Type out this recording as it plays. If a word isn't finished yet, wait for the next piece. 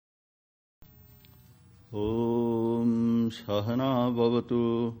Om Sahana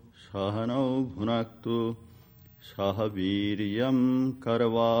Bhavatu Sahanau Bhunaktu Sahaviryam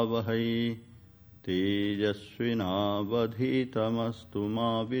Karavavahai Tejasvinavadhitamastu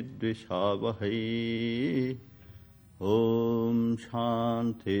ma vidvishavahai. Om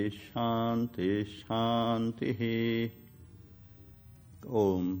Shanti Shanti Shanti.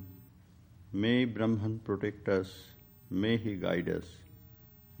 Om. May Brahman protect us, may he guide us,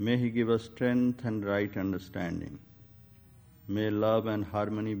 may he give us strength and right understanding. May love and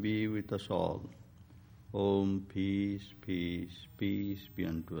harmony be with us all. Om, peace, peace, peace be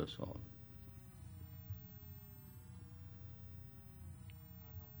unto us all.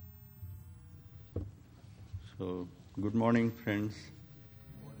 So, good morning, friends.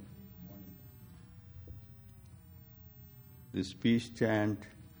 Good morning. This peace chant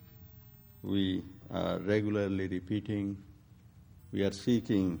we are regularly repeating. We are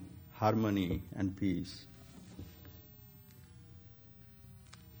seeking harmony and peace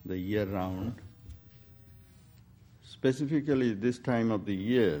the year round. Specifically this time of the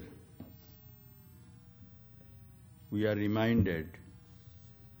year, we are reminded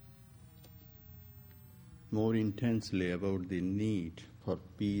more intensely about the need for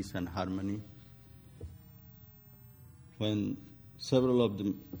peace and harmony. When several of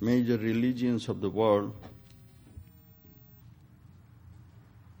the major religions of the world,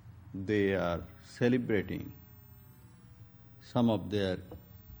 they are celebrating some of their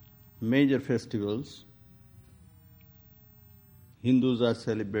major festivals. Hindus are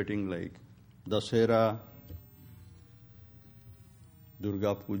celebrating like Dasera,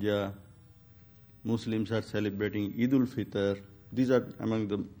 Durga Puja. Muslims are celebrating Eid ul-Fitr. These are among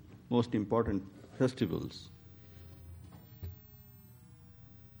the most important festivals.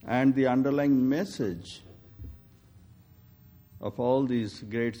 And the underlying message of all these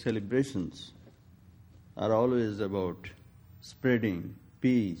great celebrations are always about spreading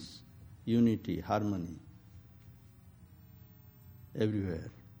peace, unity, harmony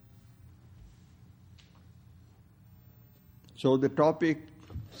everywhere. So the topic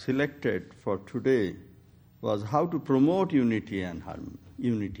selected for today was how to promote unity and harmony,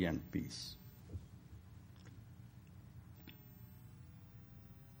 unity and peace.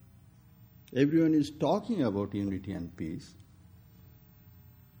 Everyone is talking about unity and peace,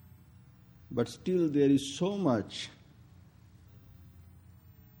 but still there is so much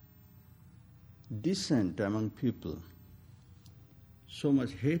dissent among people, so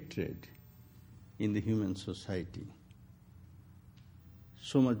much hatred in the human society,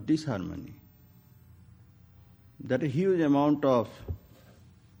 so much disharmony, that a huge amount of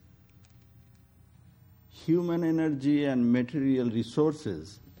human energy and material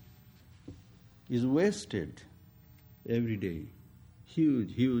resources is wasted every day.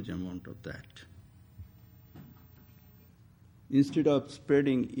 Huge amount of that. Instead of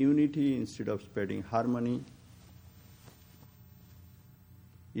spreading unity, instead of spreading harmony,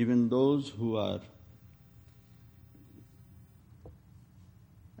 even those who are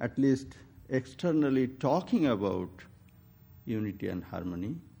at least externally talking about unity and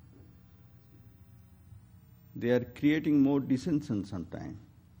harmony, they are creating more dissension sometimes.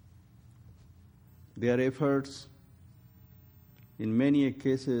 Their efforts, in many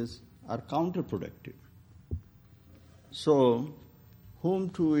cases, are counterproductive. So, whom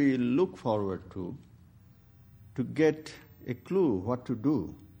do we look forward to get a clue what to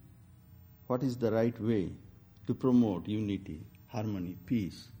do? What is the right way to promote unity, harmony,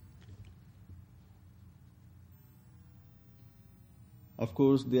 peace? Of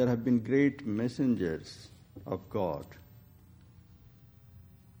course, there have been great messengers of God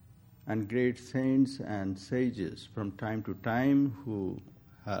and great saints and sages from time to time who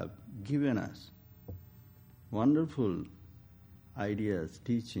have given us wonderful ideas,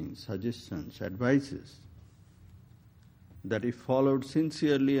 teachings, suggestions, advices that if followed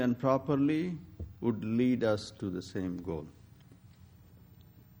sincerely and properly would lead us to the same goal.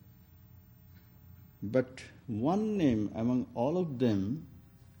 But one name among all of them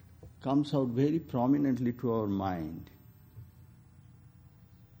comes out very prominently to our mind.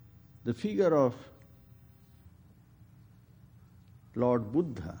 The figure of Lord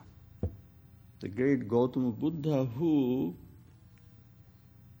Buddha, the great Gautama Buddha, who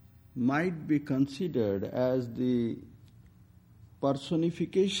might be considered as the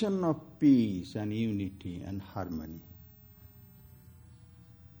personification of peace and unity and harmony.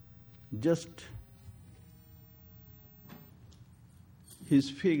 Just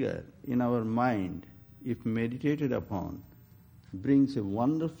his figure in our mind, if meditated upon, brings a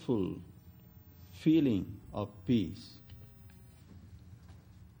wonderful feeling of peace.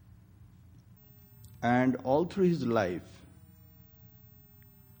 And all through his life,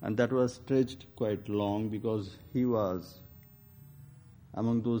 and that was stretched quite long because he was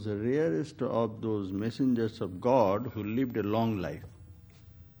among those rarest of those messengers of God who lived a long life.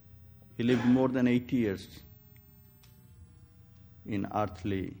 He lived more than 80 years in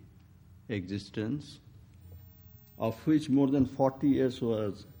earthly existence, of which more than 40 years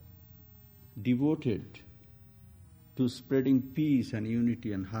was devoted to spreading peace and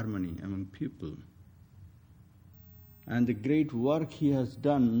unity and harmony among people. And the great work he has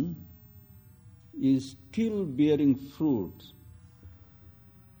done is still bearing fruit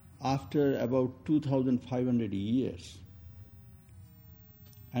after about 2,500 years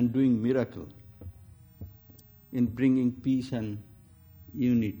and doing miracle in bringing peace and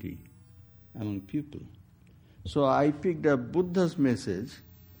unity among people. So I picked up Buddha's message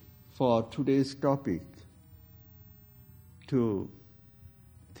for today's topic to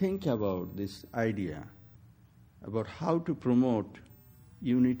think about this idea about how to promote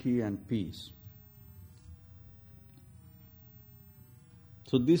unity and peace.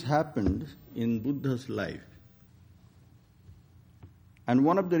 So this happened in Buddha's life. And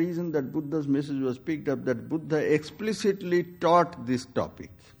one of the reasons that Buddha's message was picked up, that Buddha explicitly taught this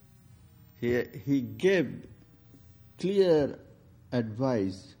topic. He gave clear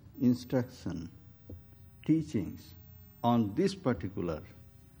advice, instruction, teachings on this particular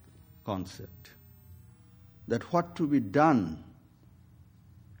concept. That what to be done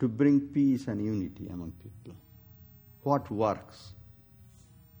to bring peace and unity among people. What works.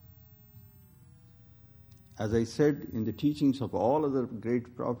 As I said, in the teachings of all other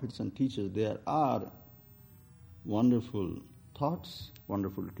great prophets and teachers, there are wonderful thoughts,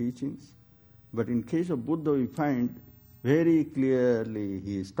 wonderful teachings. But in case of Buddha, we find very clearly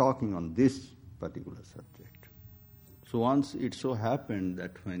he is talking on this particular subject. So once it so happened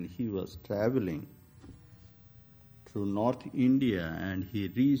that when he was traveling through North India and he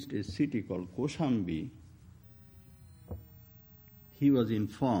reached a city called Koshambi, he was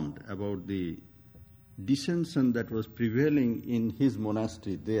informed about the dissension that was prevailing in his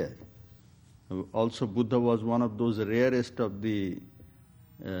monastery there. Also, Buddha was one of those rarest of the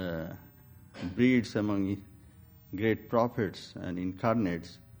breeds among great prophets and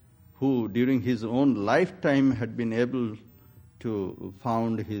incarnates who during his own lifetime had been able to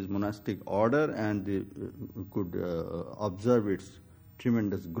found his monastic order and could observe its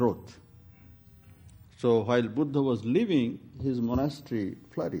tremendous growth. So while Buddha was living, his monastery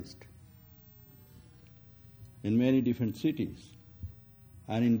flourished in many different cities.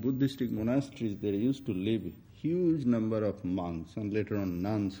 And in Buddhistic monasteries there used to live huge number of monks and later on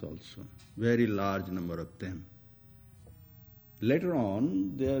nuns also, very large number of them. Later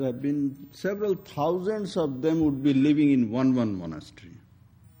on, there have been several thousands of them would be living in one monastery.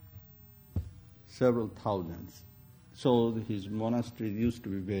 Several thousands. So his monastery used to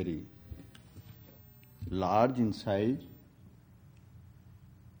be very large in size.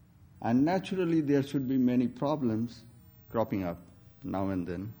 And naturally there should be many problems cropping up now and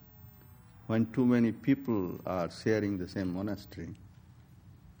then when too many people are sharing the same monastery.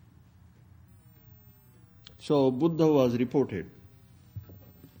 So Buddha was reported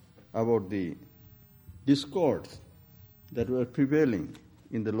about the discords that were prevailing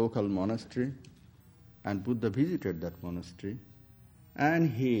in the local monastery, and Buddha visited that monastery and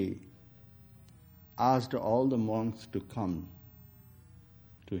he asked all the monks to come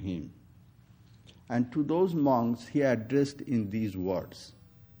to him. And to those monks he addressed in these words.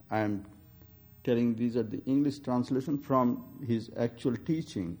 I am telling these are the English translation from his actual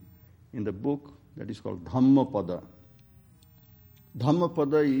teaching in the book that is called Dhammapada.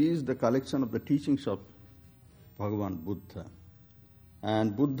 Dhammapada is the collection of the teachings of Bhagavan Buddha.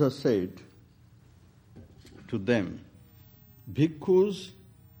 And Buddha said to them, Bhikkhus,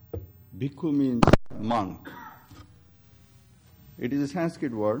 bhikkhu means monk. It is a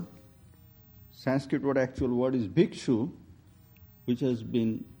Sanskrit word. Sanskrit word, actual word is bhikshu, which has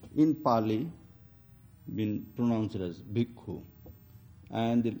been in Pali been pronounced as bhikkhu.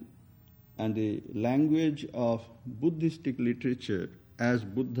 And the language of Buddhistic literature as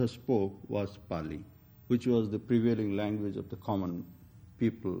Buddha spoke was Pali, which was the prevailing language of the common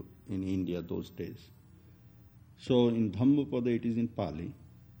people in India those days. So in Dhammapada it is in Pali,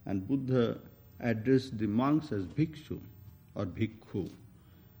 and Buddha addressed the monks as bhikshu or bhikkhu.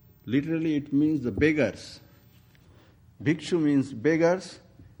 Literally it means the beggars. Bhikshu means beggars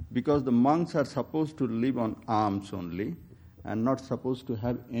because the monks are supposed to live on alms only and not supposed to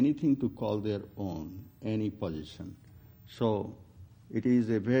have anything to call their own, any possession. So it is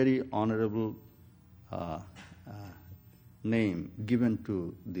a very honorable name given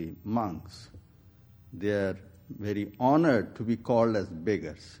to the monks. they are very honored to be called as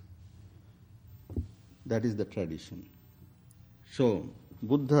beggars. That is the tradition. So,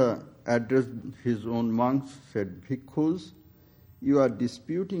 Buddha addressed his own monks, said, "Bhikkhus, you are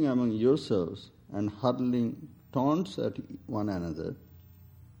disputing among yourselves and hurling taunts at one another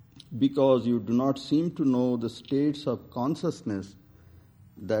because you do not seem to know the states of consciousness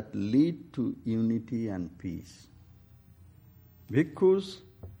that lead to unity and peace." Bhikkhus,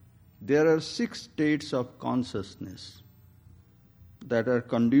 there are 6 states of consciousness that are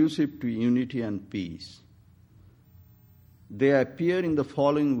conducive to unity and peace. They appear in the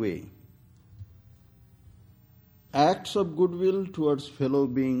following way: acts of goodwill towards fellow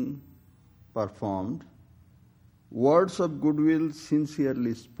being performed, words of goodwill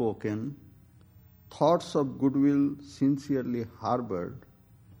sincerely spoken, thoughts of goodwill sincerely harbored,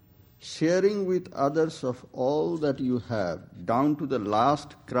 sharing with others of all that you have, down to the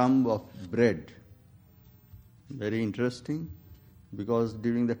last crumb of bread. Very interesting, because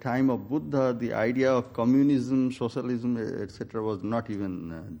during the time of Buddha, the idea of communism, socialism, etc. was not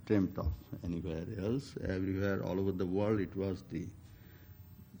even dreamt of anywhere else. Everywhere, all over the world, it was the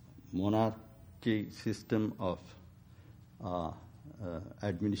monarchy system of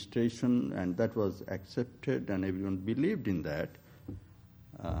administration, and that was accepted, and everyone believed in that.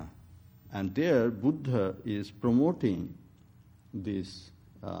 And there, Buddha is promoting this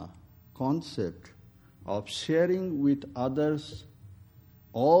concept of sharing with others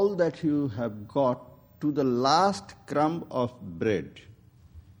all that you have got to the last crumb of bread,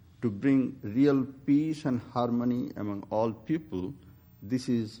 to bring real peace and harmony among all people. This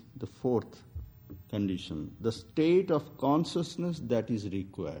is the 4th condition, the state of consciousness that is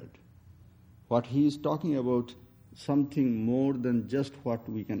required. What he is talking about, something more than just what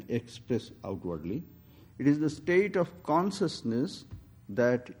we can express outwardly. It is the state of consciousness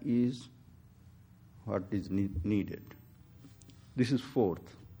that is what is needed. This is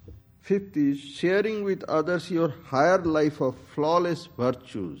 4th. 5th is sharing with others your higher life of flawless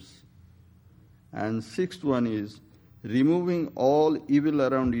virtues. And 6th one is removing all evil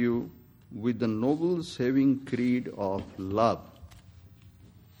around you with the noble saving creed of love.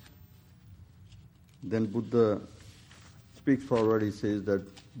 Then Buddha speaks forward, he says that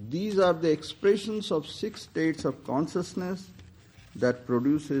these are the expressions of 6 states of consciousness that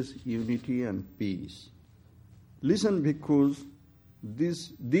produces unity and peace. Listen, bhikkhus,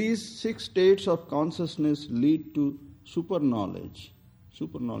 these 6 states of consciousness lead to super knowledge.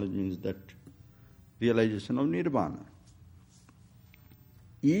 Super knowledge means that realization of nirvana.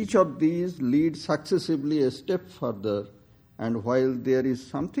 Each of these leads successively a step further, and while there is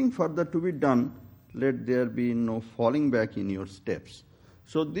something further to be done, let there be no falling back in your steps.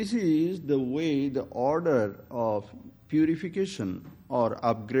 So this is the way, the order of purification or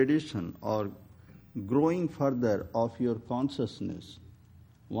upgradation or growing further of your consciousness,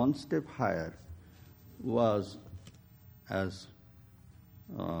 one step higher, was as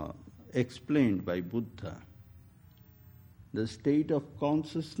explained by Buddha. The state of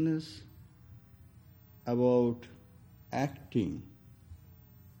consciousness about acting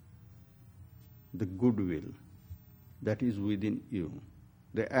the goodwill that is within you.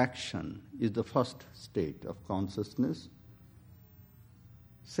 The action is the first state of consciousness.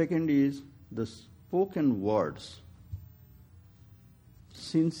 Second is the spoken words,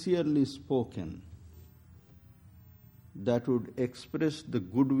 sincerely spoken, that would express the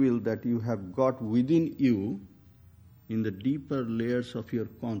goodwill that you have got within you in the deeper layers of your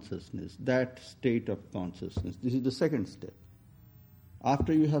consciousness, that state of consciousness. This is the second step.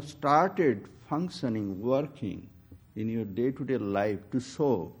 After you have started functioning, working in your day-to-day life to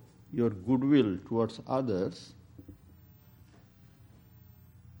show your goodwill towards others,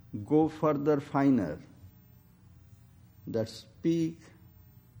 go further finer, that speak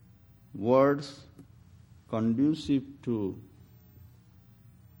words conducive to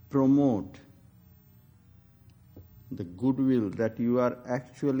promote the goodwill that you are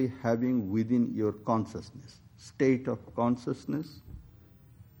actually having within your consciousness, state of consciousness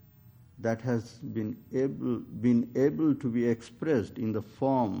that has been able to be expressed in the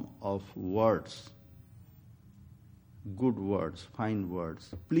form of words, good words, fine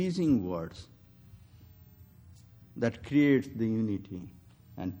words, pleasing words, that creates the unity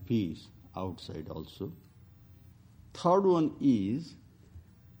and peace outside also. Third one is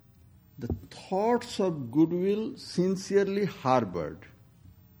the thoughts of goodwill sincerely harbored.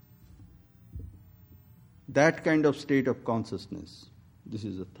 That kind of state of consciousness. This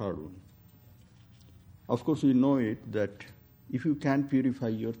is the third one. Of course, we know it that if you can purify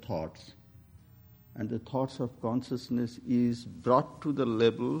your thoughts, and the thoughts of consciousness is brought to the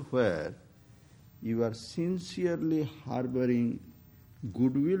level where you are sincerely harboring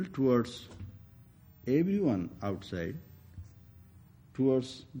goodwill towards everyone outside,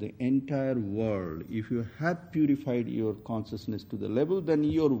 towards the entire world. If you have purified your consciousness to the level, then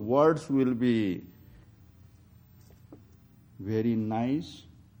your words will be very nice,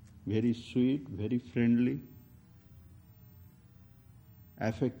 very sweet, very friendly,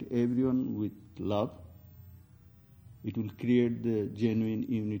 affect everyone with love. It will create the genuine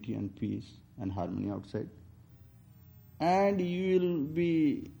unity and peace and harmony outside. And you will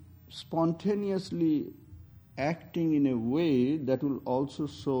be spontaneously acting in a way that will also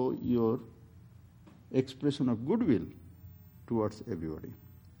show your expression of goodwill towards everybody.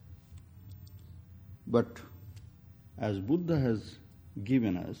 But as Buddha has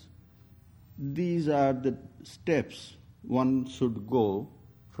given us, these are the steps one should go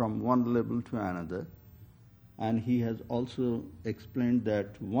from one level to another, and he has also explained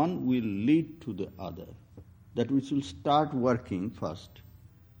that one will lead to the other, that we should start working first.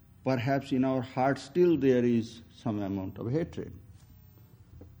 Perhaps in our heart still there is some amount of hatred,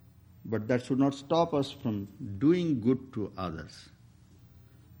 but that should not stop us from doing good to others,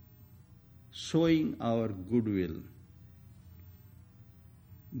 showing our goodwill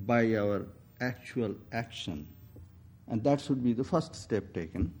by our actual action. And that should be the first step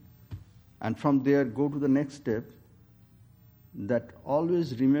taken. And from there go to the next step, that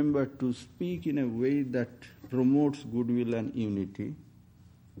always remember to speak in a way that promotes goodwill and unity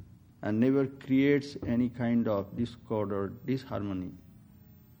and never creates any kind of discord or disharmony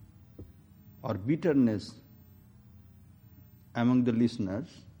or bitterness among the listeners.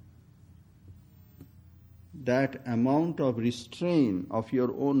 That amount of restraint of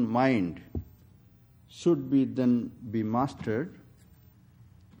your own mind should then be mastered,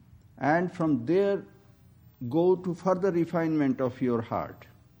 and from there go to further refinement of your heart,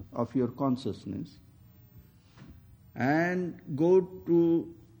 of your consciousness, and go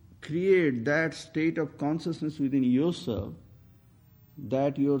to create that state of consciousness within yourself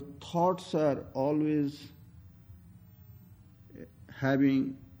that your thoughts are always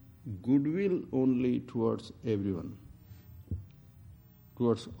having goodwill only towards everyone,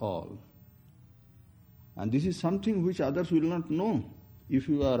 towards all. And this is something which others will not know. If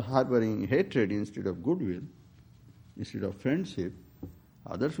you are harboring hatred instead of goodwill, instead of friendship,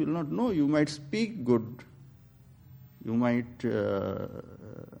 others will not know. You might speak good, you might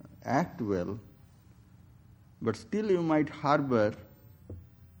act well, but still you might harbor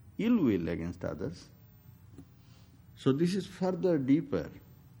ill will against others. So this is further deeper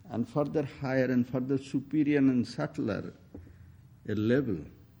and further higher and further superior and subtler a level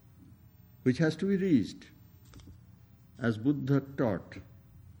which has to be reached, as Buddha taught.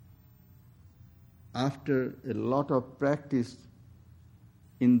 After a lot of practice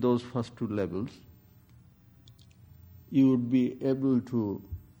in those first two levels, you would be able to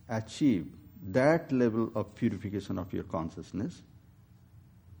achieve that level of purification of your consciousness.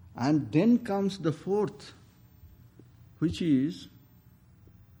 And then comes the fourth, which is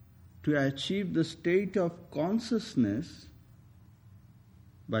to achieve the state of consciousness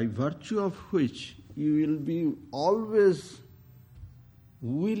by virtue of which you will be always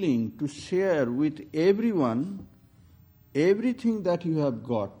willing to share with everyone everything that you have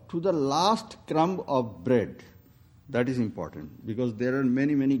got, to the last crumb of bread. That is important, because there are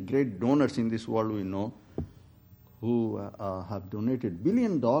many, many great donors in this world we know who have donated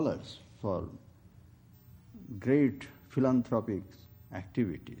 $1 billion for great philanthropic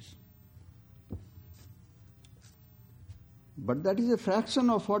activities. But that is a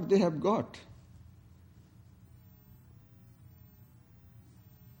fraction of what they have got.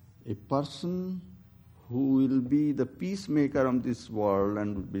 A person who will be the peacemaker of this world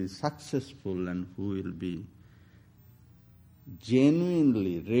and will be successful and who will be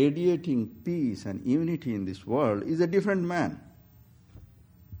genuinely radiating peace and unity in this world is a different man,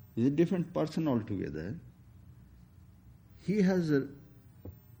 is a different person altogether. He has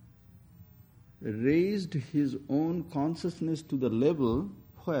raised his own consciousness to the level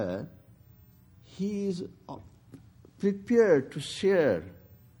where he is prepared to share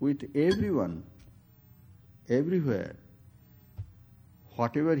with everyone, everywhere,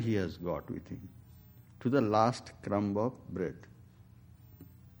 whatever he has got with him, to the last crumb of bread.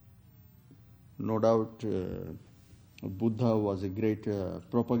 No doubt Buddha was a great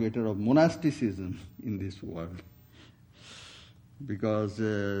propagator of monasticism in this world, because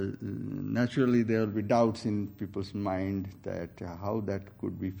naturally there will be doubts in people's mind that how that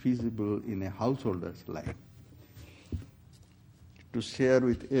could be feasible in a householder's life. To share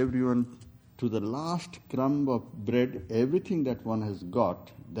with everyone to the last crumb of bread everything that one has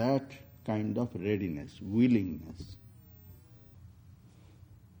got, that kind of readiness, willingness.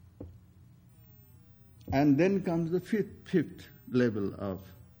 And then comes the fifth level of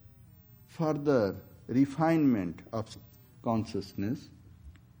further refinement of consciousness.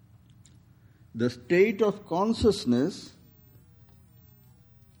 The state of consciousness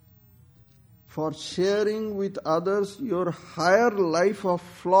for sharing with others your higher life of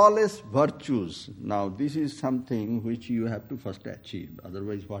flawless virtues. Now, this is something which you have to first achieve,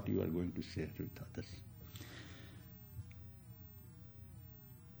 otherwise what you are going to share with others.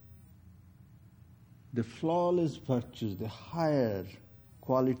 The flawless virtues, the higher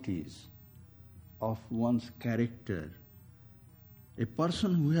qualities of one's character. A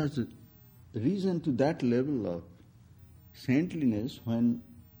person who has risen to that level of saintliness, when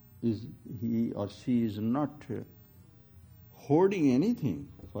he or she is not hoarding anything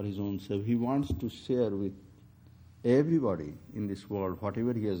for his own self, he wants to share with everybody in this world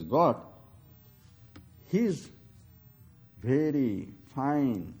whatever he has got, his very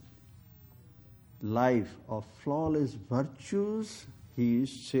fine life of flawless virtues he is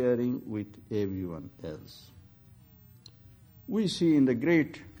sharing with everyone else. We see in the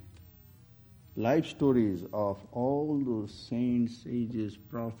great life stories of all those saints, sages,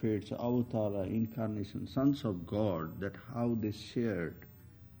 prophets, avatara, incarnation, sons of God, that how they shared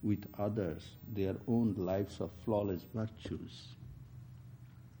with others their own lives of flawless virtues.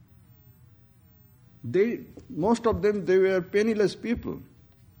 Most of them, they were penniless people.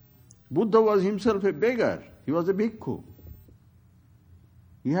 Buddha was himself a beggar. He was a bhikkhu.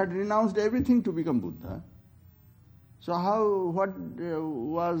 He had renounced everything to become Buddha. So what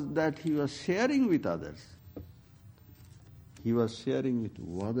was that he was sharing with others? He was sharing with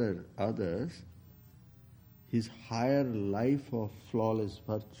others his higher life of flawless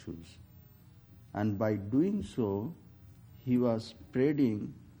virtues. And by doing so, he was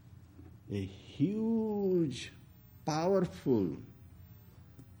spreading a huge, powerful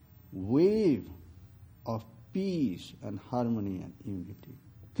wave of peace and harmony and unity.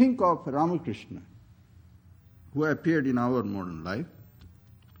 Think of Ramakrishna, who appeared in our modern life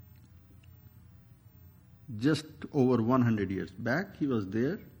just over 100 years back. He was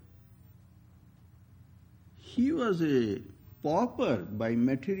there. He was a pauper by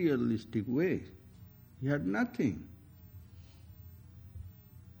materialistic way. He had nothing.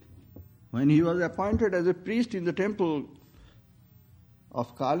 When he was appointed as a priest in the temple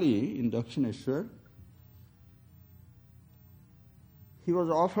of Kali in Dakshineshwar, he was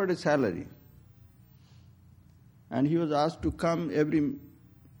offered a salary. And he was asked to come every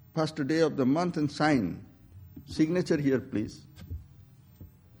first day of the month and sign. Signature here, please.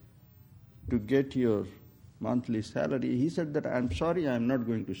 To get your monthly salary. He said that, I'm sorry, I'm not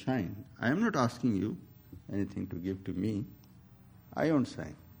going to sign. I am not asking you anything to give to me. I won't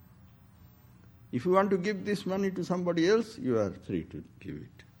sign. If you want to give this money to somebody else, you are free to give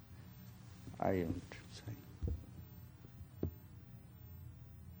it. I won't sign.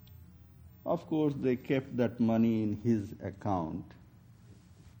 Of course, they kept that money in his account,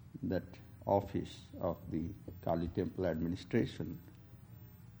 that office of the Kali Temple administration.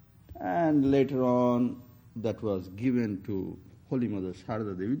 And later on, that was given to Holy Mother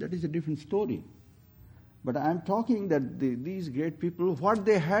Sarada Devi. That is a different story. But I am talking that these great people, what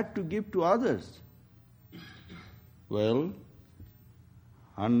they had to give to others. Well,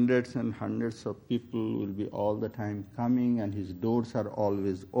 hundreds and hundreds of people will be all the time coming, and his doors are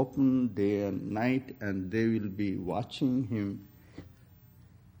always open day and night, and they will be watching him,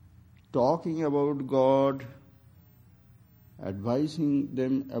 talking about God, advising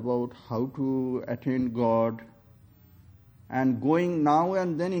them about how to attain God, and going now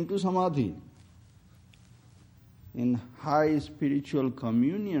and then into samadhi, in high spiritual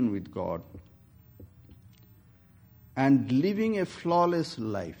communion with God, and living a flawless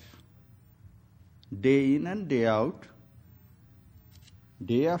life, day in and day out,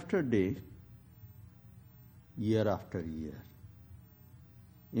 day after day, year after year.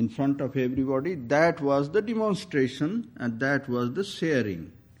 In front of everybody, that was the demonstration and that was the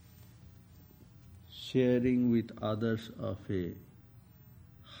sharing. Sharing with others of a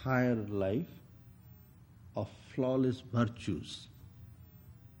higher life, of flawless virtues.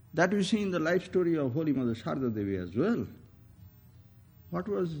 That we see in the life story of Holy Mother Sarada Devi as well. What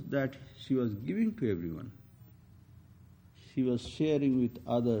was that she was giving to everyone? She was sharing with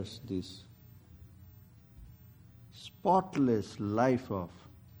others this spotless life of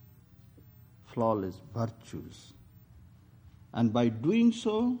flawless virtues. And by doing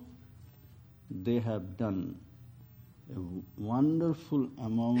so, they have done a wonderful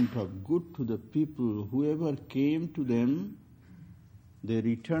amount of good to the people. Whoever came to them, they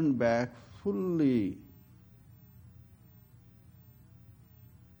return back fully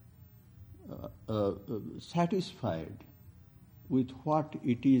satisfied with what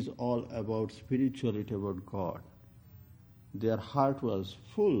it is all about, spirituality, about God. Their heart was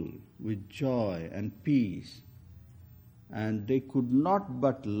full with joy and peace, and they could not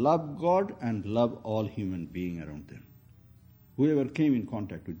but love God and love all human beings around them, whoever came in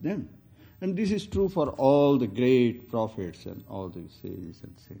contact with them. And this is true for all the great prophets and all the sages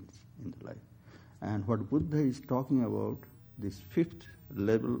and saints in the life. And what Buddha is talking about, this fifth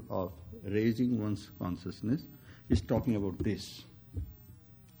level of raising one's consciousness, is talking about this.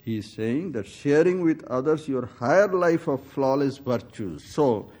 He is saying that sharing with others your higher life of flawless virtues.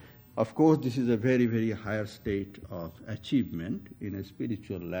 So, of course, this is a very, very higher state of achievement in a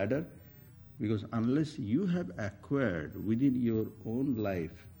spiritual ladder, because unless you have acquired within your own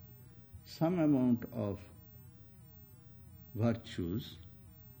life some amount of virtues,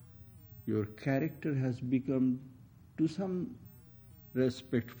 your character has become to some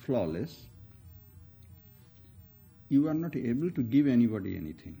respect flawless, you are not able to give anybody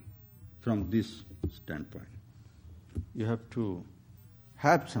anything from this standpoint. You have to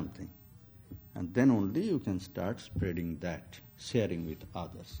have something, and then only you can start spreading that, sharing with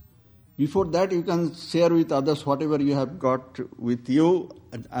others. Before that, you can share with others whatever you have got with you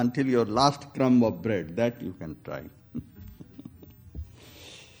until your last crumb of bread. That you can try.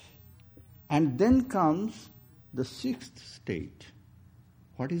 And then comes the sixth state.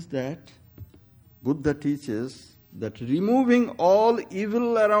 What is that? Buddha teaches that removing all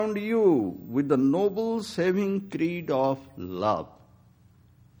evil around you with the noble saving creed of love.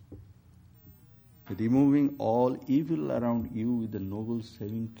 Removing all evil around you with the noble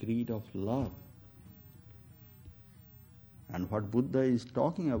saving creed of love. And what Buddha is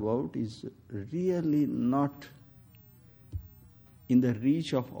talking about is really not in the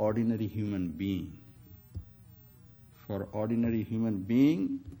reach of ordinary human being. For ordinary human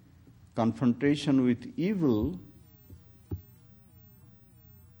being, confrontation with evil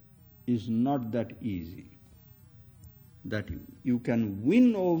is not that easy. That you can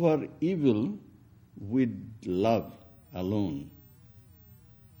win over evil with love alone.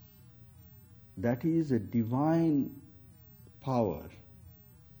 That is a divine power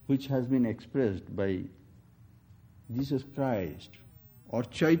which has been expressed by Jesus Christ or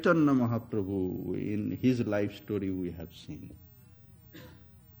Chaitanya Mahaprabhu in his life story we have seen.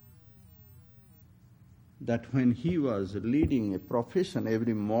 That when he was leading a profession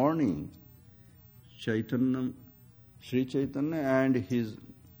every morning, Sri Chaitanya and his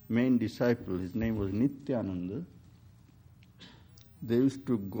main disciple, his name was Nityananda, they used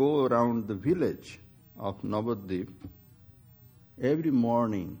to go around the village of Navadvip every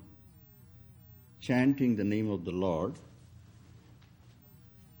morning chanting the name of the Lord.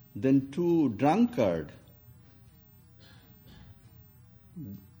 Then two drunkards,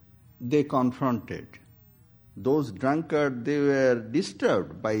 they confronted. Those drunkards, they were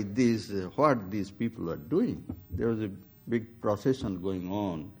disturbed by this, what these people are doing. There was a big procession going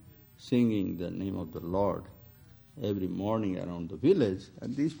on, singing the name of the Lord every morning around the village.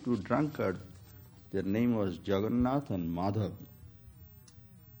 And these two drunkards, their name was Jagannath and Madhav,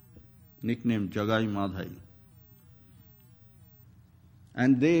 nicknamed Jagai Madhai.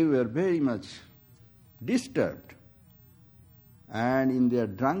 And they were very much disturbed. And in their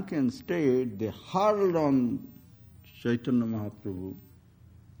drunken state, they hurled on Chaitanya Mahaprabhu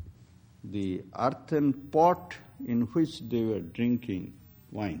the earthen pot in which they were drinking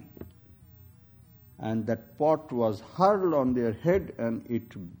wine. And that pot was hurled on their head and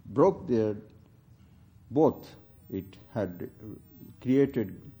it broke their both. It had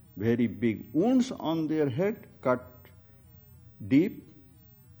created very big wounds on their head, cut deep,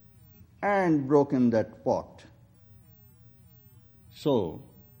 and broken that pot. So,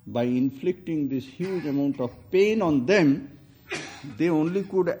 by inflicting this huge amount of pain on them, they only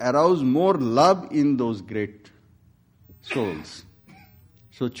could arouse more love in those great souls.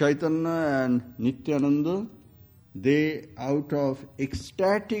 So Chaitanya and Nityananda, they out of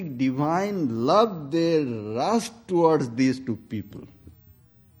ecstatic divine love, they rushed towards these two people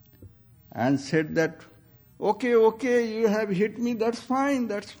and said that, okay, you have hit me, that's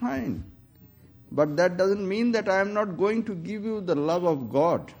fine. But that doesn't mean that I am not going to give you the love of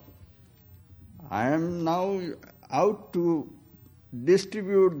God. I am now out to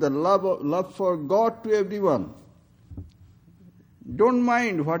distribute the love for God to everyone. Don't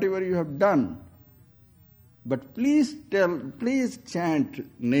mind whatever you have done. But please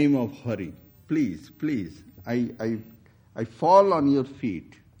chant name of Hari. Please. I fall on your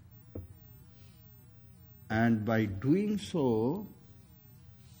feet. And by doing so,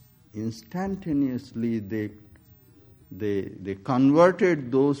 instantaneously they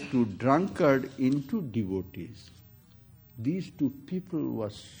converted those two drunkards into devotees. These two people were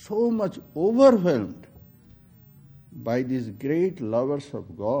so much overwhelmed by these great lovers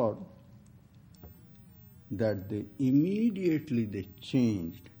of God that they immediately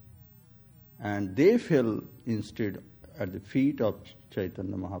changed, and they fell instead at the feet of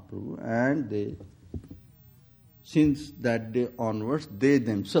Chaitanya Mahaprabhu, and they, since that day onwards, they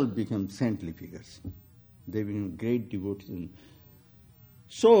themselves become saintly figures. They become great devotees.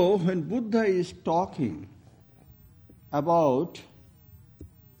 So when Buddha is talking about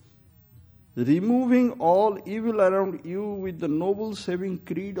removing all evil around you with the noble saving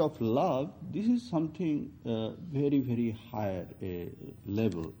creed of love, this is something very, very higher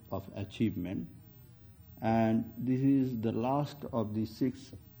level of achievement. And this is the last of the 6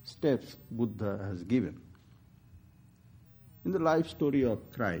 steps Buddha has given. In the life story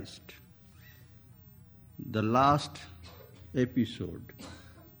of Christ, the last episode,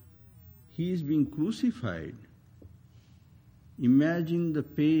 he is being crucified. Imagine the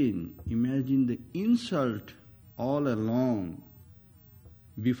pain, imagine the insult all along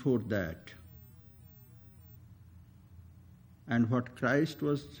before that. And what Christ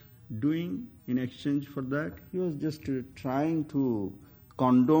was doing in exchange for that, he was just trying to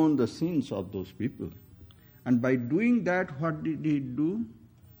condone the sins of those people. And by doing that, what did he do?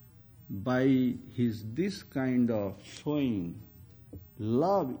 By this kind of showing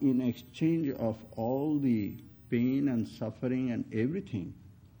love in exchange of all the pain and suffering and everything,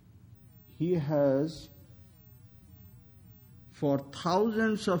 he has, for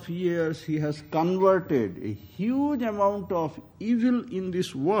thousands of years, he has converted a huge amount of evil in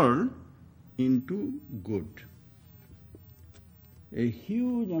this world into good. A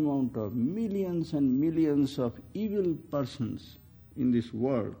huge amount of millions and millions of evil persons in this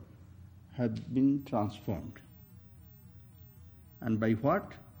world have been transformed. And by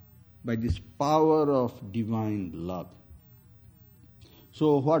what? By this power of divine love.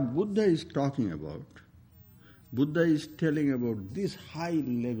 So what Buddha is talking about, Buddha is telling about this high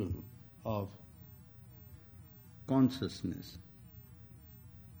level of consciousness.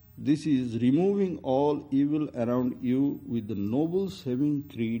 This is removing all evil around you with the noble saving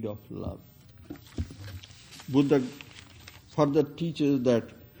creed of love. Buddha further teaches that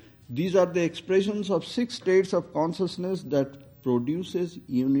these are the expressions of 6 states of consciousness that produces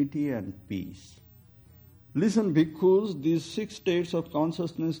unity and peace. Listen, bhikkhus, these 6 states of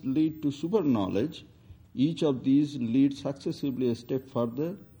consciousness lead to super knowledge. Each of these leads successively a step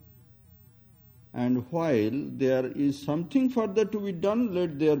further. And while there is something further to be done,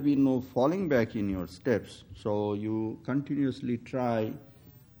 let there be no falling back in your steps. So you continuously try,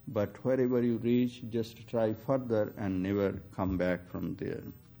 but wherever you reach, just try further and never come back from there.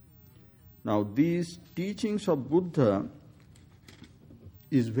 Now, these teachings of Buddha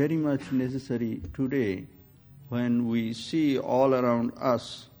is very much necessary today when we see all around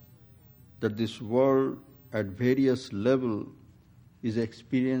us that this world at various levels is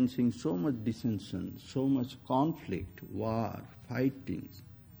experiencing so much dissension, so much conflict, war, fighting,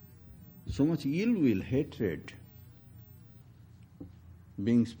 so much ill will, hatred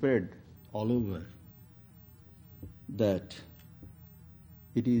being spread all over, that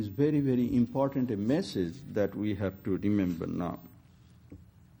it is very, very important a message that we have to remember now.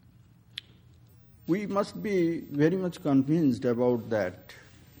 We must be very much convinced about that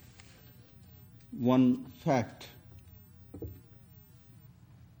one fact.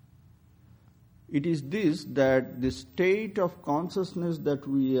 It is this, that the state of consciousness that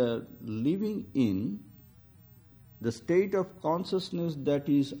we are living in, the state of consciousness that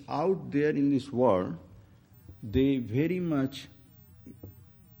is out there in this world, they very much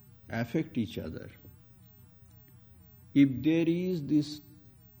affect each other. If there is this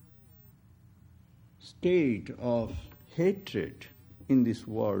state of hatred in this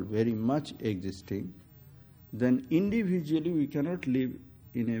world very much existing, then individually we cannot live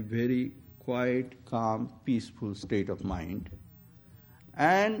in a very quiet, calm, peaceful state of mind.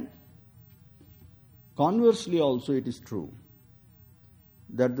 And conversely also it is true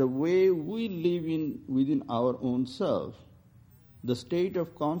that the way we live within our own self, the state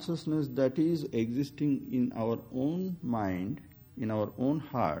of consciousness that is existing in our own mind, in our own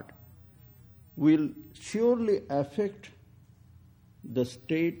heart, will surely affect the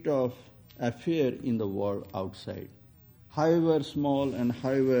state of affair in the world outside. However small and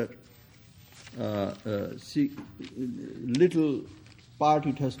however little part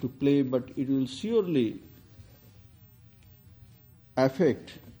it has to play, but it will surely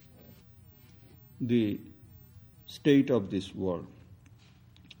affect the state of this world.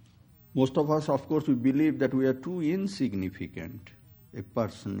 Most of us, of course, we believe that we are too insignificant, a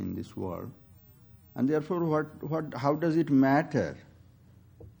person in this world. And therefore, how does it matter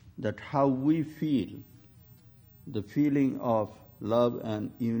that how we feel, the feeling of love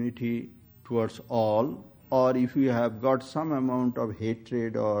and unity towards all, or if we have got some amount of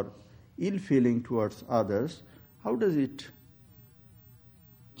hatred or ill feeling towards others, how does it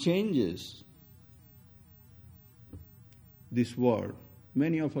changes this world?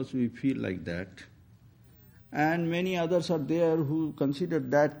 Many of us, we feel like that. And many others are there who consider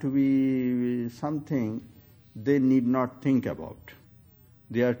that to be something they need not think about.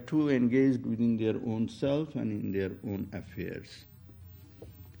 They are too engaged within their own self and in their own affairs.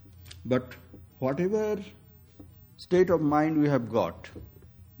 But whatever state of mind we have got,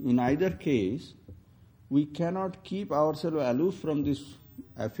 in either case, we cannot keep ourselves aloof from these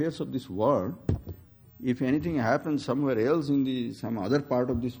affairs of this world. If anything happens somewhere else in some other part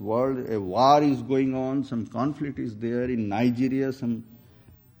of this world, a war is going on, some conflict is there in Nigeria, some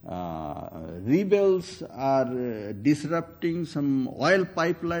rebels are disrupting some oil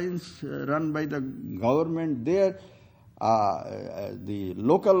pipelines run by the government there, the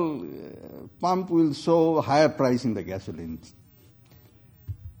local pump will show higher price in the gasoline.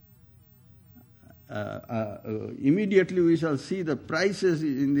 Immediately we shall see the prices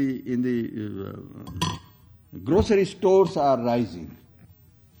in the grocery stores are rising.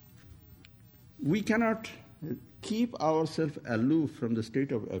 We cannot keep ourselves aloof from the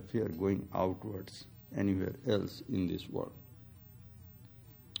state of affair going outwards anywhere else in this world.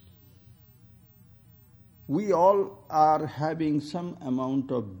 We all are having some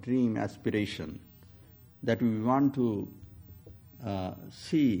amount of dream aspiration that we want to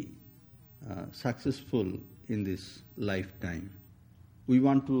see successful in this lifetime. We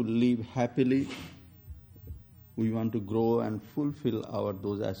want to live happily. We want to grow and fulfill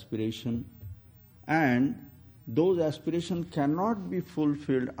those aspirations. And those aspirations cannot be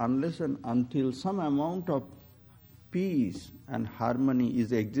fulfilled unless and until some amount of peace and harmony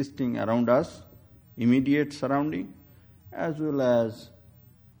is existing around us, immediate surrounding, as well as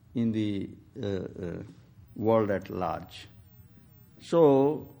in the world at large.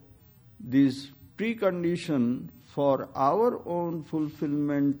 So, this precondition for our own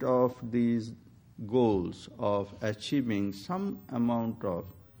fulfillment of these goals of achieving some amount of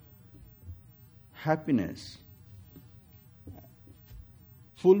happiness,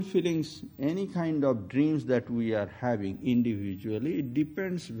 fulfilling any kind of dreams that we are having individually, it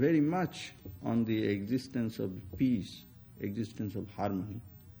depends very much on the existence of peace, existence of harmony,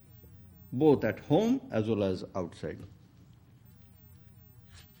 both at home as well as outside.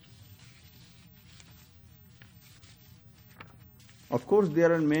 Of course,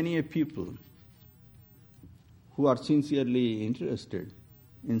 there are many people who are sincerely interested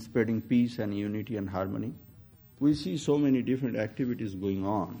in spreading peace and unity and harmony. We see so many different activities going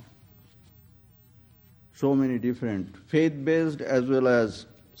on, so many different faith-based as well as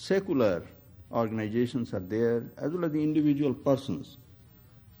secular organizations are there, as well as the individual persons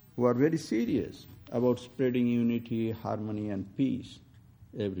who are very serious about spreading unity, harmony and peace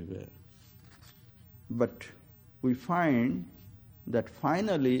everywhere. But we find that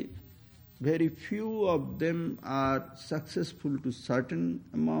finally very few of them are successful to certain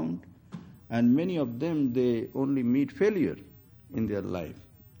amount, and many of them, they only meet failure in their life,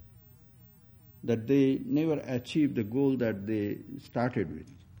 that they never achieve the goal that they started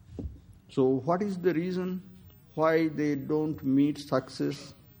with. So what is the reason why they don't meet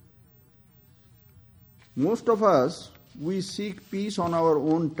success? Most of us, we seek peace on our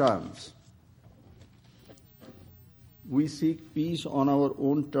own terms. We seek peace on our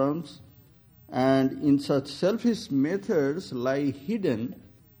own terms, and in such selfish methods lie hidden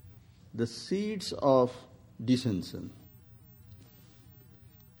the seeds of dissension.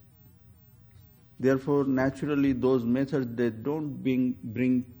 Therefore, naturally, those methods, they don't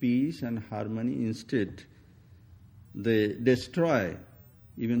bring peace and harmony. Instead, they destroy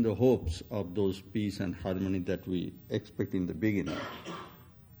even the hopes of those peace and harmony that we expect in the beginning.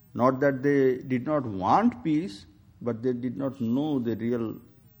 Not that they did not want peace, but they did not know the real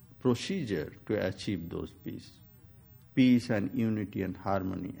procedure to achieve those peace and unity and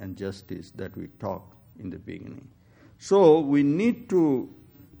harmony and justice that we talked in the beginning. So we need to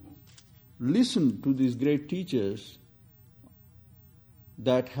listen to these great teachers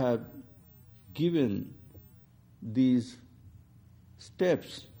that have given these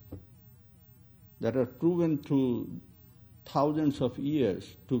steps that are proven through thousands of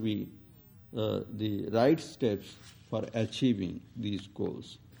years to be the right steps for achieving these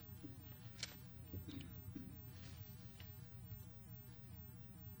goals.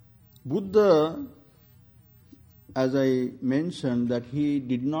 Buddha, as I mentioned, that he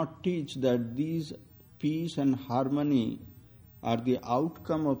did not teach that these peace and harmony are the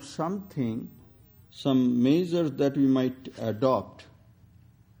outcome of something, some measures that we might adopt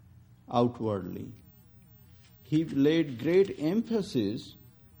outwardly. He laid great emphasis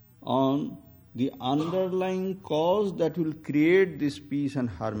on the underlying cause that will create this peace and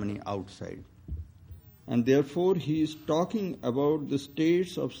harmony outside. And therefore he is talking about the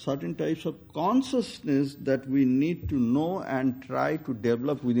states of certain types of consciousness that we need to know and try to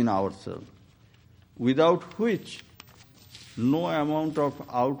develop within ourselves, without which no amount of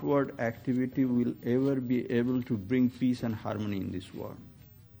outward activity will ever be able to bring peace and harmony in this world.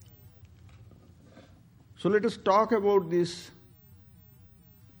 So let us talk about this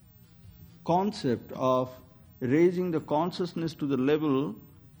concept of raising the consciousness to the level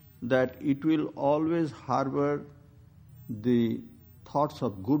that it will always harbor the thoughts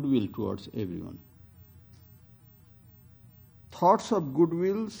of goodwill towards everyone. Thoughts of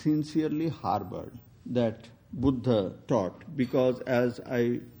goodwill sincerely harbored, that Buddha taught, because as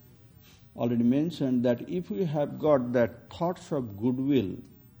I already mentioned, that if we have got that thoughts of goodwill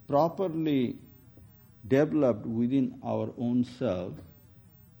properly developed within our own self,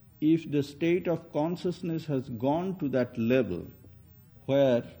 if the state of consciousness has gone to that level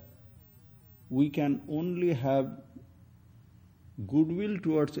where we can only have goodwill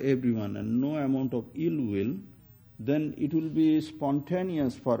towards everyone and no amount of ill will, then it will be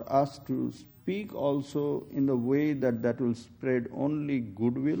spontaneous for us to speak also in the way that will spread only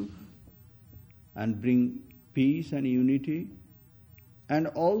goodwill and bring peace and unity. And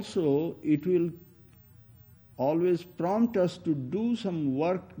also it will always prompt us to do some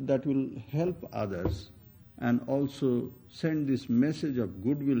work that will help others and also send this message of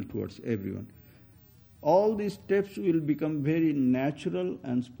goodwill towards everyone. All these steps will become very natural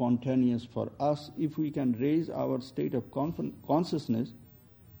and spontaneous for us if we can raise our state of consciousness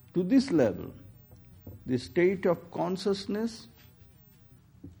to this level. The state of consciousness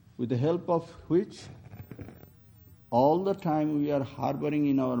with the help of which all the time we are harboring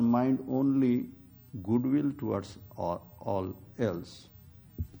in our mind only goodwill towards all else.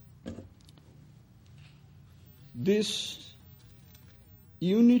 This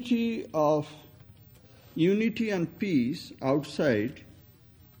unity and peace outside,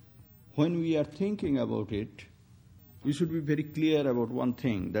 when we are thinking about it, we should be very clear about one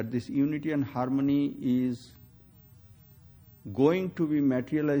thing, that this unity and harmony is going to be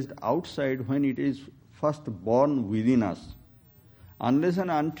materialized outside when it is first born within us. Unless and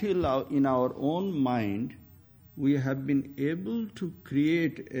until in our own mind we have been able to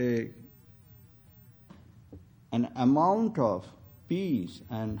create an amount of peace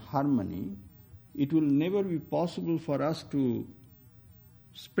and harmony, it will never be possible for us to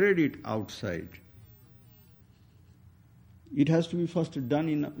spread it outside. It has to be first done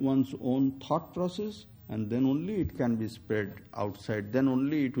in one's own thought process, and then only it can be spread outside. Then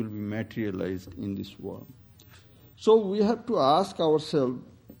only it will be materialized in this world. So we have to ask ourselves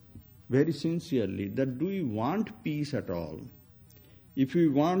very sincerely that do we want peace at all? If we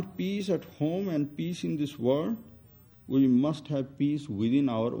want peace at home and peace in this world, we must have peace within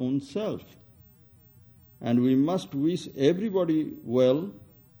our own self. And we must wish everybody well.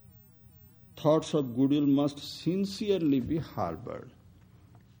 Thoughts of goodwill must sincerely be harbored.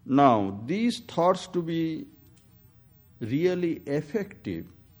 Now, these thoughts to be really effective,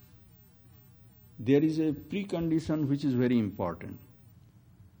 there is a precondition which is very important.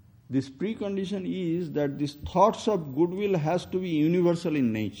 This precondition is that these thoughts of goodwill has to be universal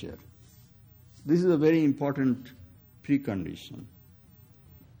in nature. This is a very important precondition.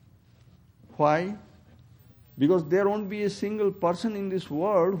 Why? Because there won't be a single person in this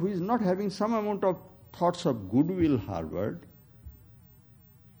world who is not having some amount of thoughts of goodwill harbored,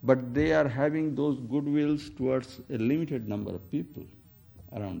 but they are having those goodwills towards a limited number of people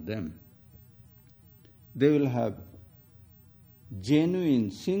around them. They will have genuine,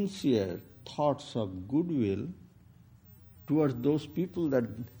 sincere thoughts of goodwill towards those people that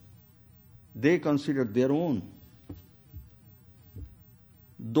they consider their own.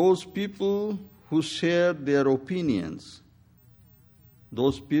 Those people who share their opinions,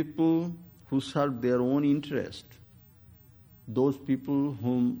 those people who serve their own interest, those people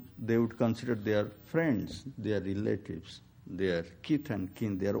whom they would consider their friends, their relatives, their kith and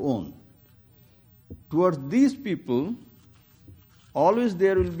kin, their own. Towards these people, always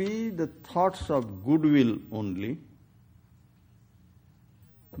there will be the thoughts of goodwill only.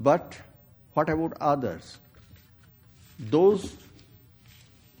 But what about others? Those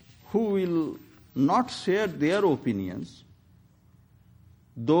who will not share their opinions,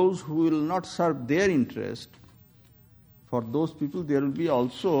 those who will not serve their interest, for those people there will be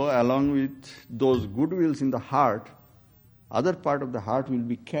also, along with those goodwills in the heart, other part of the heart will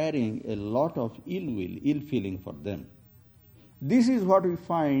be carrying a lot of ill will, ill feeling for them. This is what we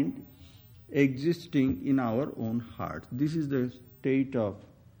find existing in our own heart. This is the state of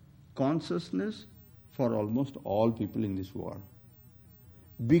consciousness for almost all people in this world.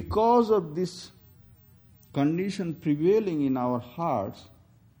 Because of this condition prevailing in our hearts,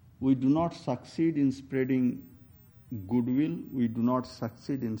 we do not succeed in spreading goodwill, we do not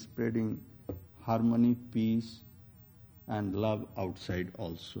succeed in spreading harmony, peace, and love outside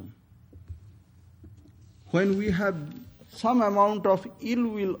also. When we have some amount of ill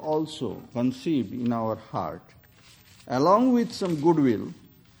will also conceived in our heart, along with some goodwill,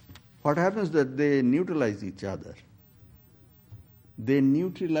 what happens is that they neutralize each other. They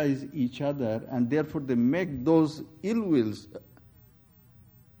neutralize each other, and therefore they make those ill wills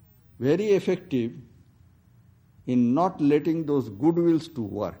very effective in not letting those good wills to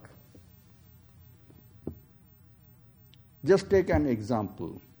work. Just take an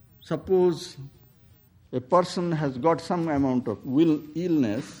example. Suppose a person has got some amount of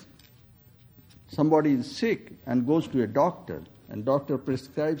illness, somebody is sick and goes to a doctor, and doctor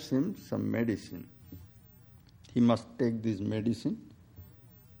prescribes him some medicine. He must take this medicine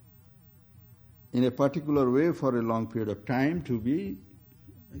in a particular way for a long period of time to be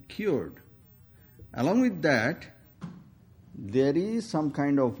cured. Along with that, there is some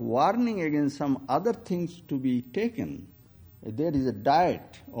kind of warning against some other things to be taken. There is a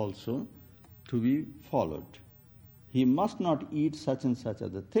diet also to be followed. He must not eat such and such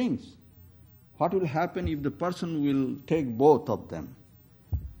other things. What will happen if the person will take both of them?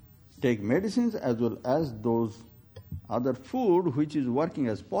 Take medicines as well as those other food which is working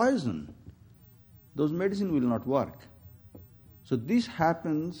as poison. Those medicine will not work. So this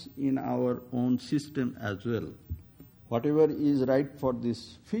happens in our own system as well. Whatever is right for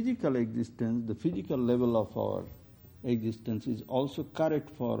this physical existence, the physical level of our existence is also correct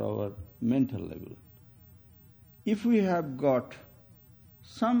for our mental level. If we have got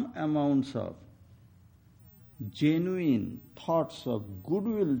some amounts of genuine thoughts of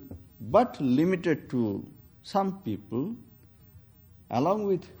goodwill, but limited to some people, along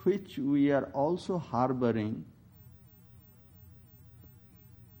with which we are also harboring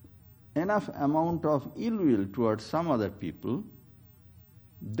enough amount of ill will towards some other people,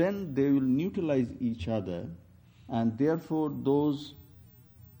 then they will neutralize each other, and therefore those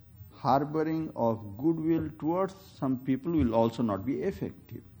harboring of goodwill towards some people will also not be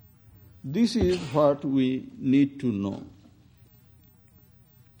effective. This is what we need to know.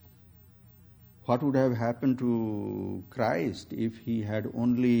 What would have happened to Christ if he had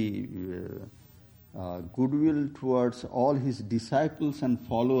only goodwill towards all his disciples and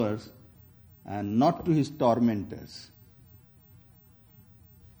followers and not to his tormentors?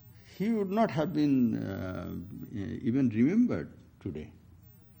 He would not have been even remembered today.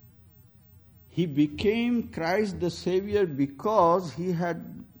 He became Christ the Savior because he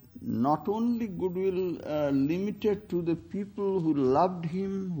had not only goodwill limited to the people who loved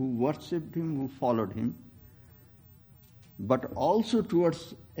him, who worshipped him, who followed him, but also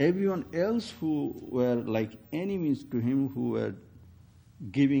towards everyone else who were like enemies to him, who were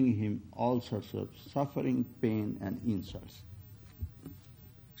giving him all sorts of suffering, pain, and insults.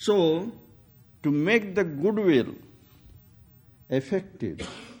 So, to make the goodwill effective,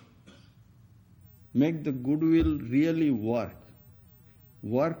 make the goodwill really work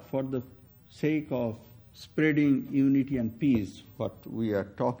for the sake of spreading unity and peace, what we are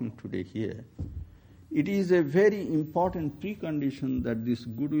talking today here, it is a very important precondition that this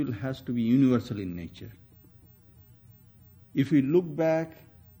goodwill has to be universal in nature. If we look back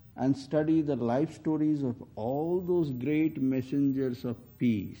and study the life stories of all those great messengers of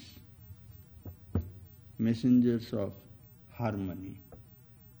peace, messengers of harmony,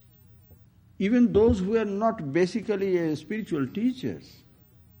 even those who are not basically spiritual teachers,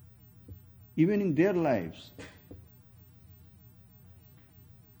 even in their lives,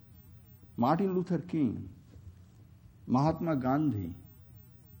 Martin Luther King, Mahatma Gandhi,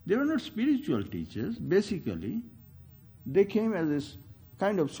 they were not spiritual teachers, basically. They came as a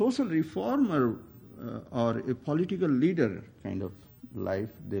kind of social reformer or a political leader kind of life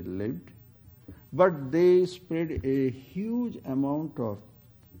they lived, but they spread a huge amount of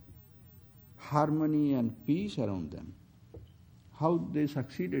harmony and peace around them. How they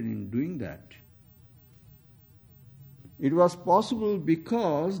succeeded in doing that? It was possible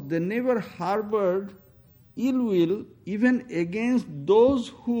because they never harbored ill will even against those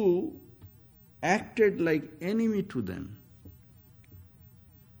who acted like enemy to them.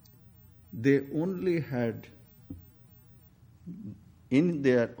 they only had, in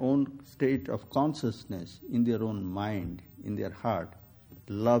their own state of consciousness, in their own mind, in their heart,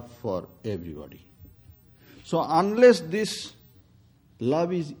 love for everybody. So unless this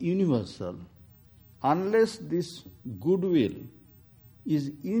love is universal, unless this goodwill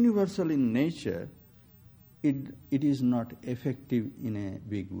is universal in nature, it is not effective in a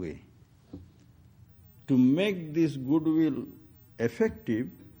big way. To make this goodwill effective,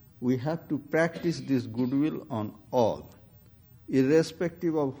 we have to practice this goodwill on all,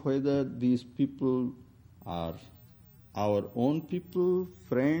 irrespective of whether these people are our own people,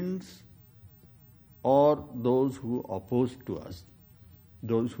 friends, or those who oppose to us,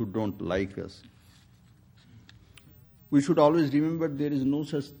 those who don't like us. We should always remember there is no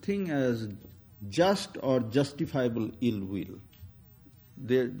such thing as just or justifiable ill will.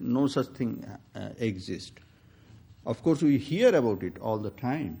 No such thing exists. Of course, we hear about it all the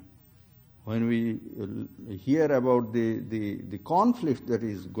time. When we hear about the conflict that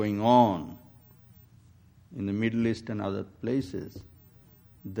is going on in the Middle East and other places,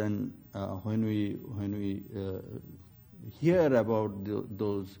 then when we hear about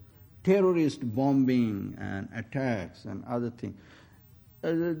those terrorist bombing and attacks and other things,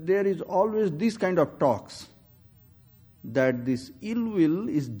 there is always this kind of talks that this ill will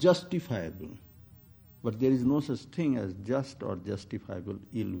is justifiable. But there is no such thing as just or justifiable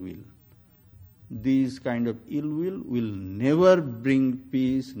ill will. These kind of ill will never bring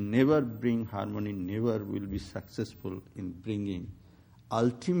peace, never bring harmony, never will be successful in bringing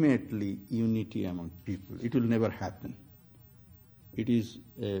ultimately unity among people. It will never happen. It is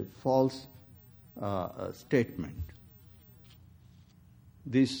a false statement.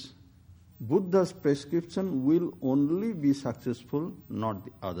 This Buddha's prescription will only be successful, not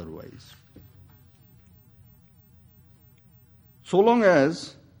the otherwise. So long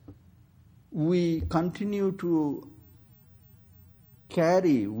as we continue to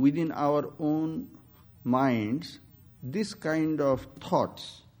carry within our own minds this kind of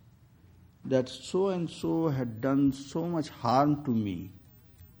thoughts that so and so had done so much harm to me,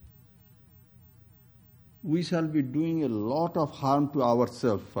 we shall be doing a lot of harm to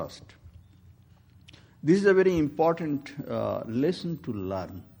ourselves first. This is a very important lesson to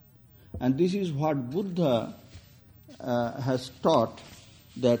learn. And this is what Buddha has taught,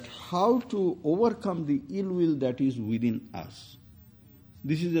 that how to overcome the ill will that is within us.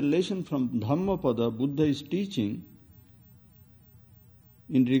 This is a lesson from Dhammapada. Buddha is teaching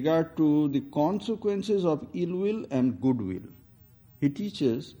in regard to the consequences of ill will and good will. He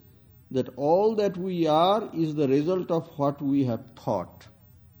teaches that all that we are is the result of what we have thought.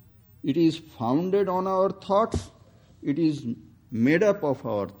 It is founded on our thoughts. It is made up of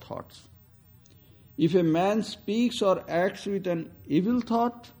our thoughts. If a man speaks or acts with an evil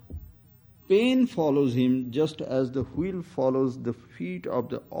thought, pain follows him just as the wheel follows the feet of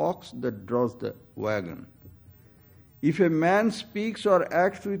the ox that draws the wagon. If a man speaks or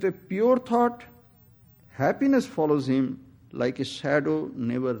acts with a pure thought, happiness follows him like a shadow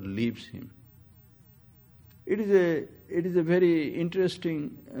never leaves him. It is a very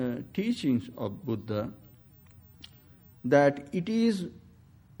interesting teachings of Buddha, that it is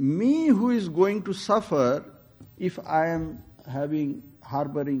me who is going to suffer if I am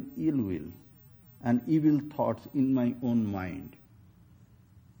harboring ill will and evil thoughts in my own mind.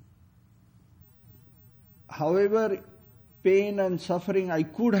 However, pain and suffering I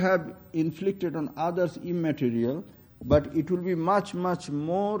could have inflicted on others immaterial, but it will be much, much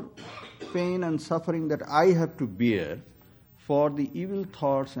more pain and suffering that I have to bear for the evil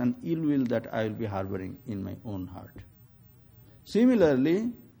thoughts and ill will that I will be harboring in my own heart.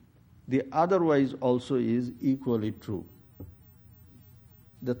 Similarly, the otherwise also is equally true.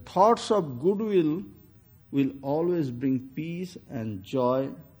 The thoughts of goodwill will always bring peace and joy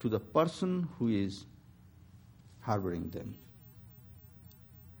to the person who is harboring them.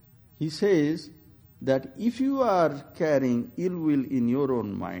 He says that if you are carrying ill will in your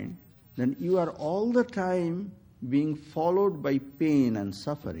own mind, then you are all the time being followed by pain and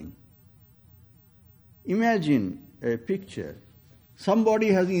suffering. Imagine a picture. Somebody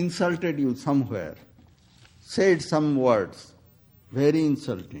has insulted you somewhere, said some words, very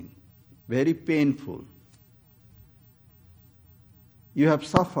insulting, very painful. You have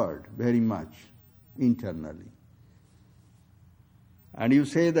suffered very much internally. And you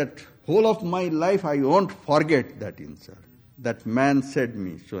say that whole of my life I won't forget that insult. That man said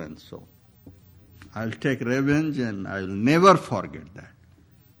me so and so. I'll take revenge and I'll never forget that.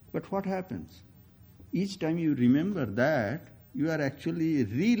 But what happens? Each time you remember that, you are actually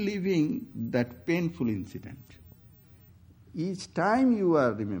reliving that painful incident. Each time you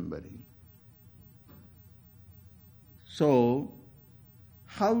are remembering, So,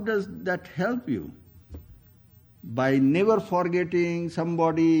 how does that help you? By never forgetting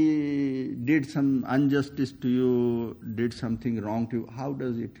somebody did some injustice to you, did something wrong to you, how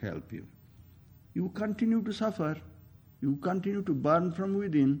does it help you? You continue to suffer, you continue to burn from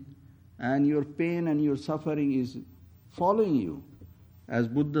within, and your pain and your suffering is following you. As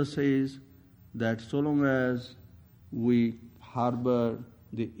Buddha says, that so long as we harbor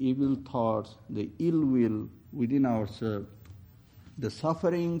the evil thoughts, the ill will within ourselves, the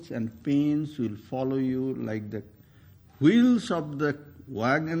sufferings and pains will follow you like the wheels of the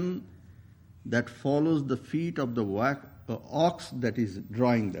wagon that follows the feet of the ox that is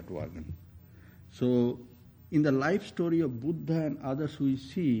drawing that wagon. So, in the life story of Buddha and others, we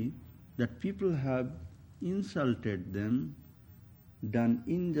see that people have insulted them, done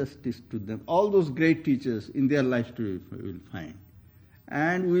injustice to them. All those great teachers in their life story we will find.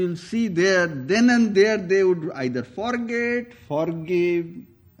 And we will see there, then and there, they would either forget, forgive,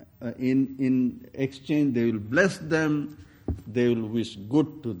 in exchange they will bless them, they will wish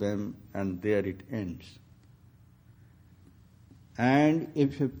good to them, and there it ends. And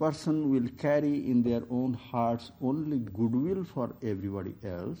if a person will carry in their own hearts only goodwill for everybody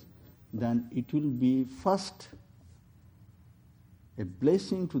else, then it will be first a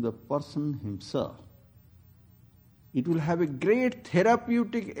blessing to the person himself. It will have a great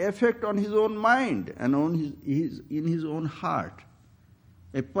therapeutic effect on his own mind and on in his own heart.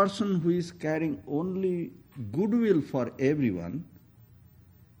 A person who is carrying only goodwill for everyone,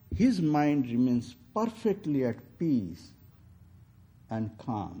 his mind remains perfectly at peace and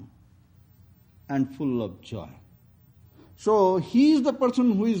calm and full of joy. So he is the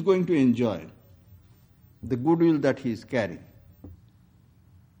person who is going to enjoy the goodwill that he is carrying.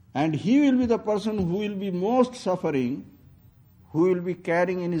 And he will be the person who will be most suffering, who will be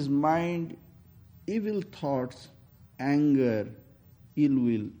carrying in his mind evil thoughts, anger, ill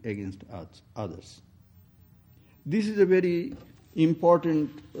will against others. This is a very important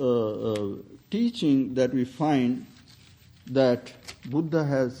teaching that we find that Buddha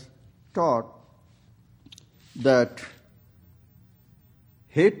has taught, that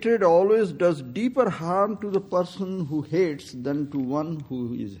hatred always does deeper harm to the person who hates than to one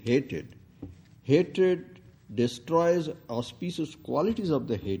who is hated. Hatred destroys auspicious qualities of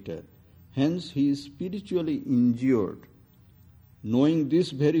the hater, hence he is spiritually injured. Knowing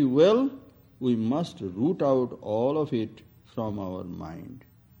this very well, we must root out all of it from our mind.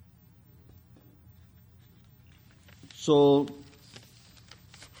 So,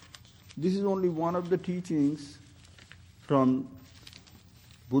 this is only one of the teachings from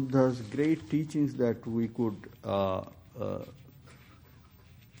Buddha's great teachings that we could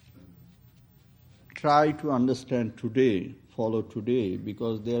try to understand today, follow today,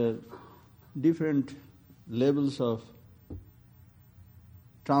 because there are different levels of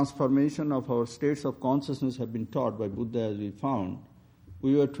transformation of our states of consciousness have been taught by Buddha, as we found.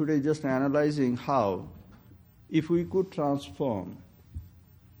 We were today just analyzing how, if we could transform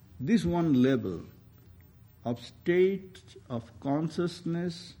this one level of state of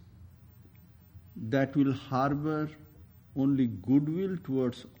consciousness that will harbor only goodwill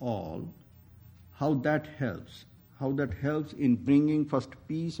towards all, how that helps in bringing first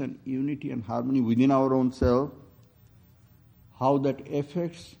peace and unity and harmony within our own self, how that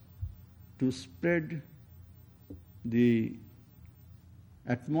affects to spread the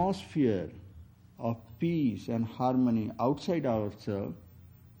atmosphere of peace and harmony outside ourselves,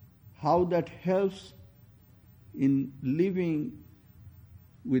 how that helps in living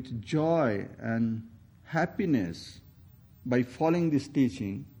with joy and happiness by following this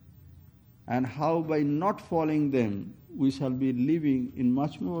teaching, and how by not following them we shall be living in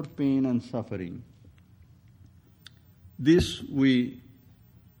much more pain and suffering. This we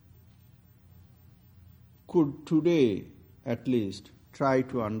could today at least try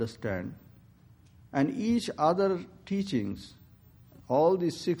to understand, and each other teachings, all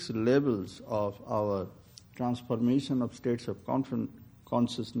these 6 levels of our transformation of states of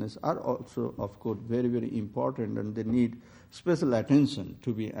consciousness are also, of course, very, very important, and they need special attention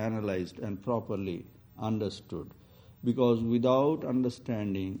to be analyzed and properly understood. Because without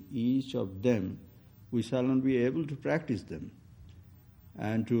understanding each of them, we shall not be able to practice them.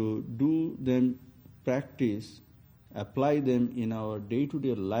 And to do them practice, apply them in our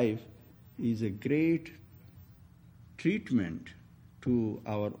day-to-day life is a great treatment to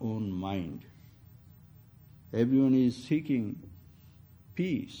our own mind. Everyone is seeking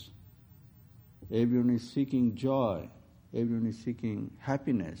peace. Everyone is seeking joy. Everyone is seeking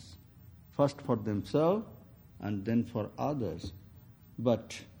happiness, first for themselves and then for others.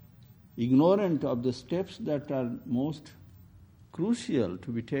 But ignorant of the steps that are most crucial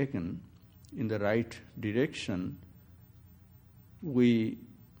to be taken in the right direction, we,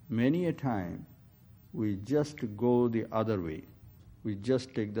 many a time, we just go the other way. We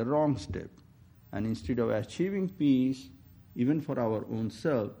just take the wrong step. And instead of achieving peace, even for our own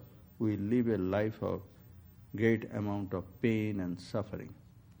self, we live a life of great amount of pain and suffering.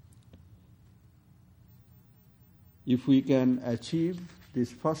 If we can achieve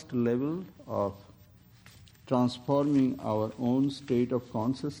this first level of transforming our own state of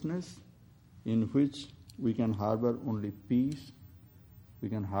consciousness, in which we can harbor only peace, we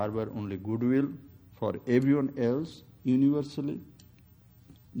can harbor only goodwill for everyone else universally,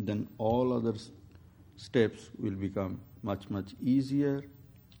 then all other steps will become much, much easier,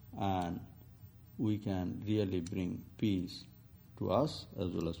 and we can really bring peace to us as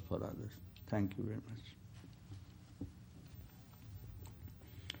well as for others. Thank you very much.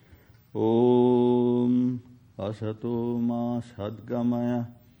 Om Asato Ma Sadgamaya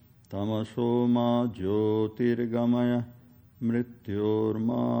Tamaso Ma Jyotirgamaya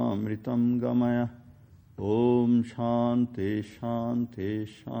Mrityorma Mritam Gamaya Om Shanti Shanti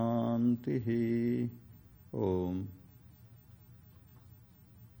Shanti. Om.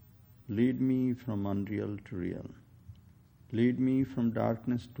 Lead me from unreal to real. Lead me from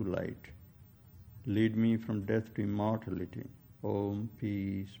darkness to light. Lead me from death to immortality. Om,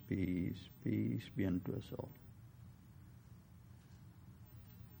 peace, peace, peace be unto us all.